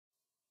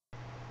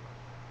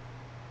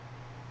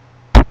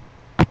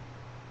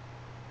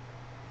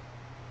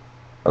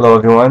Hello,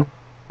 everyone.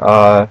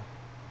 Uh,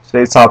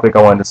 Today's topic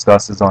I want to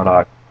discuss is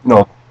on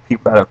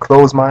people that are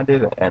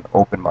closed-minded and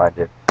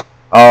open-minded.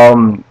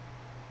 Um,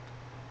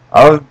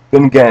 I've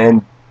been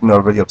getting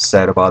really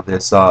upset about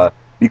this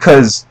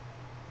because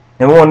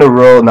everyone in the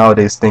world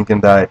nowadays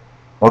thinking that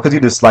because you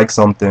dislike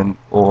something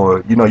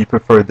or you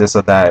prefer this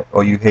or that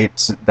or you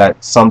hate that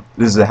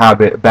this is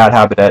a bad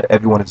habit that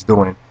everyone is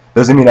doing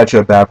doesn't mean that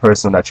you're a bad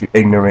person, that you're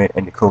ignorant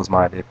and you're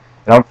closed-minded.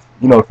 And I'm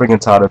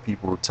freaking tired of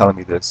people telling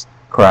me this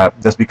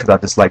crap just because I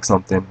dislike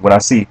something when I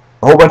see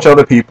a whole bunch of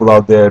other people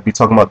out there be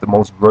talking about the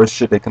most worst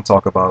shit they can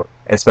talk about,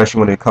 especially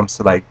when it comes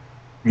to like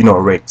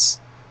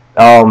race.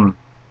 Um,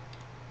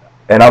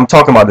 and I'm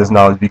talking about this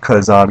now is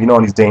because on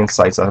these dating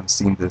sites I've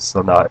seen this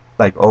a lot.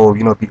 Like, oh,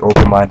 be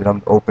open minded. I'm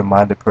an open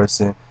minded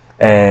person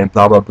and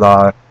blah blah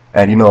blah.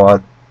 And I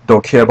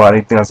don't care about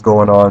anything that's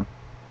going on.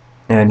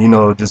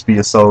 And just be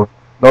yourself.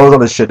 Those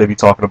other shit they be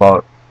talking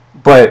about.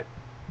 But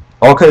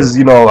all because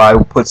I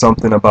put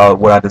something about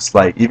what I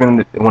dislike,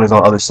 even when it's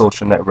on other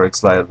social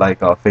networks like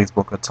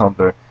Facebook or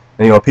Tumblr.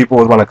 And people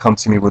always want to come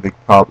to me with the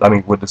problem. I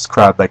mean, with this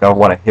crap. Like, I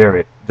want to hear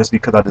it. Just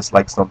because I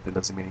dislike something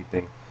doesn't mean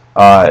anything.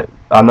 I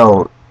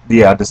know.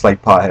 Yeah, I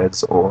dislike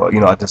potheads, or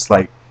I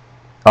dislike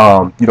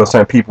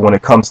certain people when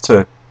it comes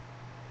to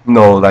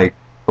like,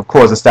 of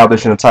course,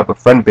 establishing a type of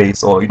friend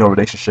base or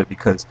relationship,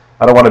 because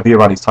I don't want to be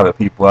around these type of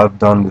people. I've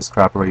done this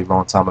crap already a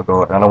long time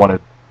ago, and I don't want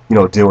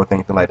to deal with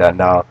anything like that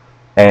now.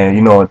 And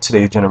in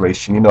today's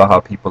generation, you know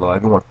how people are.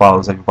 Everyone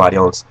follows everybody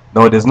else.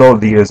 No, there's no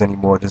leaders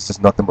anymore. There's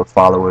just nothing but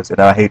followers, and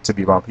I hate to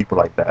be around people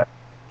like that.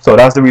 So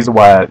that's the reason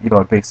why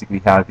I basically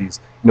have these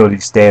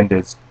these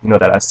standards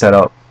that I set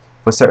up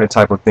for certain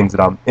type of things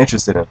that I'm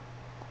interested in.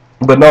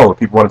 But no,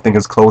 people want to think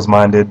it's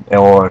closed-minded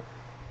or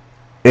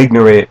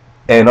ignorant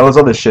and all this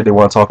other shit they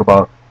want to talk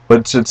about.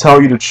 But to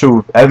tell you the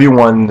truth,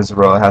 everyone in this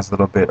world has a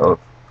little bit of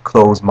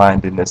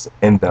closed-mindedness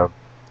in them.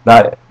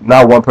 Not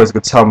one person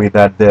could tell me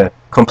that they're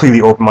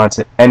completely open-minded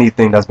to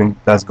anything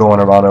that's going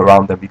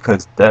around them,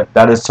 because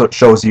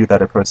shows you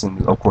that a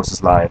person, of course,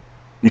 is lying.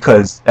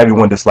 Because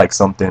everyone dislikes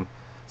something,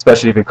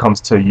 especially if it comes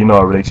to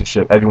a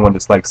relationship. Everyone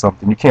dislikes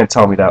something. You can't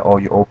tell me that, oh,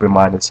 you're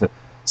open-minded to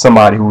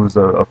somebody who's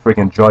a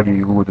freaking druggie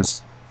who would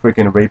just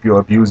freaking rape you or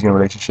abuse you in a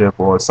relationship,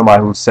 or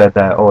somebody who said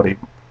that, oh, they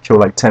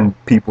killed like 10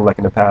 people like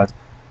in the past,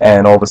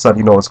 and all of a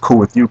sudden it's cool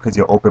with you because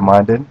you're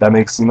open-minded. That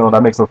makes no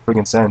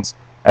freaking sense.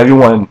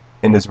 Everyone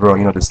in this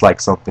world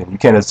dislikes something. You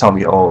can't just tell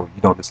me, oh,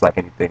 you don't dislike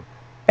anything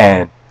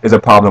and it's a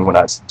problem when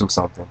I do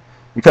something,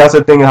 because that's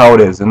the thing how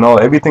it is.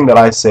 Everything that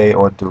I say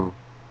or do,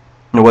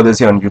 whether it's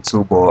here on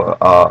YouTube or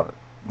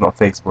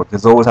Facebook,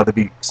 there's always have to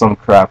be some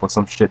crap or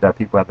some shit that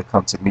people have to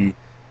come to me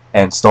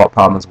and start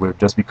problems with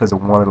just because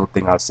of one little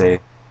thing I say.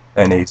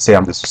 And they say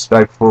I'm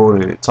disrespectful,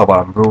 they talk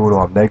about I'm rude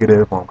or I'm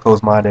negative or I'm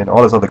closed-minded and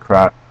all this other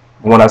crap.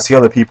 When I see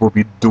other people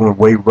be doing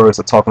way worse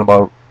or talking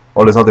about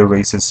all this other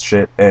racist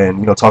shit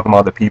and talking about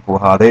other people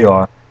how they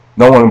are,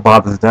 no one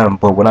bothers them.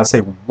 But when I say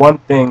one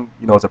thing,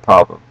 it's a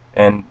problem.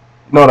 And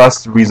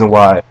that's the reason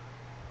why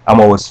I'm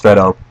always fed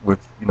up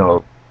with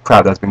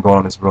crap that's been going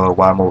on in this world.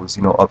 Why I'm always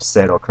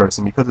upset or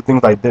cursing, because of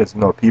things like this.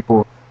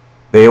 People,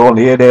 they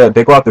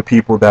go after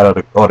people that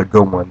are the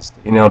good ones.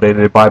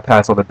 They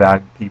bypass all the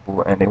bad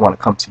people and they want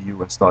to come to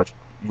you and start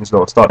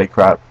their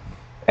crap.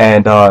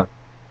 And I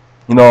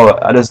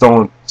just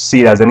don't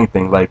see it as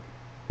anything. Like,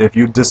 if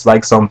you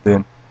dislike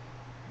something,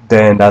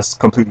 then that's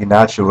completely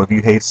natural. If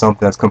you hate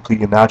something, that's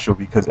completely natural,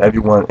 because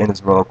everyone in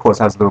this world, of course,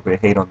 has a little bit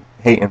of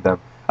hate in them.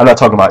 I'm not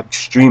talking about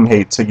extreme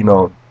hate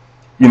to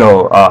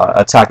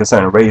attack a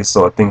certain race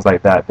or things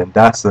like that. Then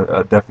that's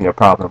definitely a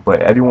problem.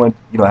 But everyone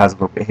has a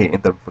little bit of hate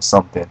in them for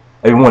something.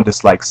 Everyone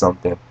dislikes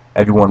something.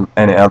 Everyone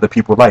and other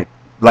people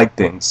like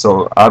things.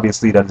 So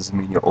obviously that doesn't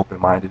mean you're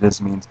open-minded.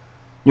 This means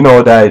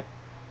that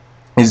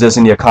it's just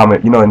in your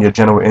comment, in your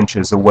general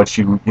interest of what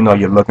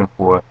you're looking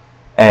for.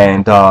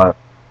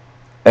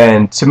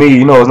 And to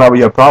me, it's not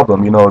really a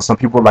problem. Some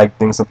people like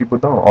things, some people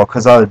don't. Or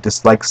because I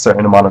dislike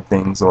certain amount of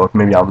things, or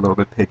maybe I'm a little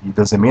bit picky,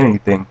 doesn't mean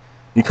anything.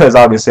 Because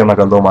obviously I'm not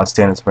going to lower my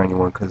standards for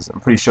anyone, because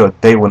I'm pretty sure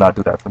they will not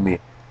do that for me.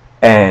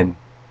 And,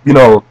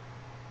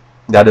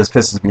 that just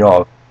pisses me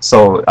off.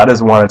 So I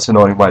just wanted to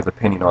know anybody's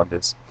opinion on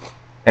this.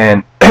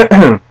 And,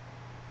 on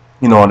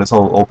this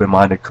whole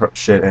open-minded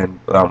shit and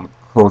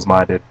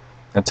closed-minded.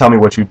 And tell me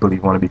what you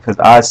believe on it, because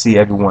I see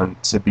everyone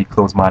to be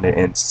closed-minded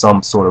in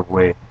some sort of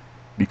way,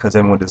 because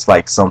everyone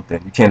dislikes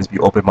something. You can't just be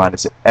open-minded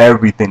to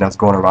everything that's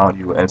going around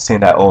you and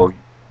saying that, oh,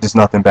 there's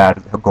nothing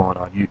bad going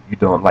on. You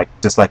don't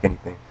dislike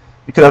anything,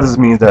 because that just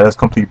means that that's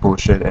complete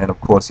bullshit, and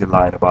of course you're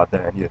lying about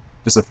that and you're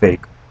just a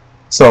fake.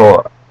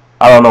 So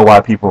I don't know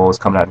why people always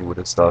come at me with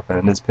this stuff,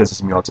 and this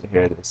pisses me off to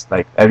hear this.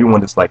 Like,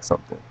 everyone dislikes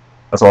something.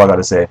 That's all I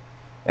gotta say.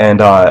 And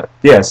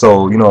yeah,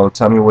 so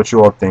tell me what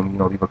you all think.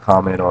 Leave a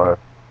comment or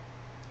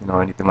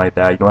anything like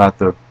that. You don't have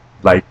to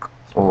like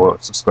or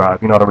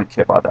subscribe. I don't really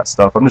care about that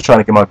stuff. I'm just trying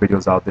to get my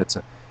videos out there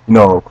to,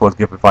 of course,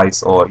 give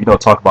advice or,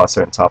 talk about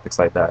certain topics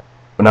like that,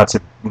 but not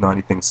to,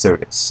 anything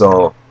serious.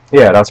 So,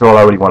 yeah, that's all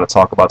I really want to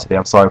talk about today.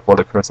 I'm sorry for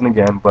the cursing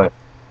again, but,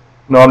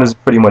 I'm just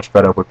pretty much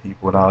fed up with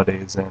people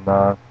nowadays, and,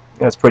 yeah,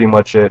 that's pretty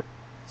much it.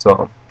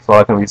 So that's all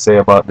I can really say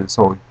about this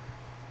whole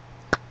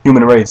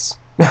human race.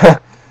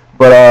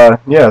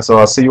 But yeah, so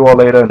I'll see you all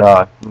later, and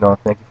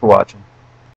thank you for watching.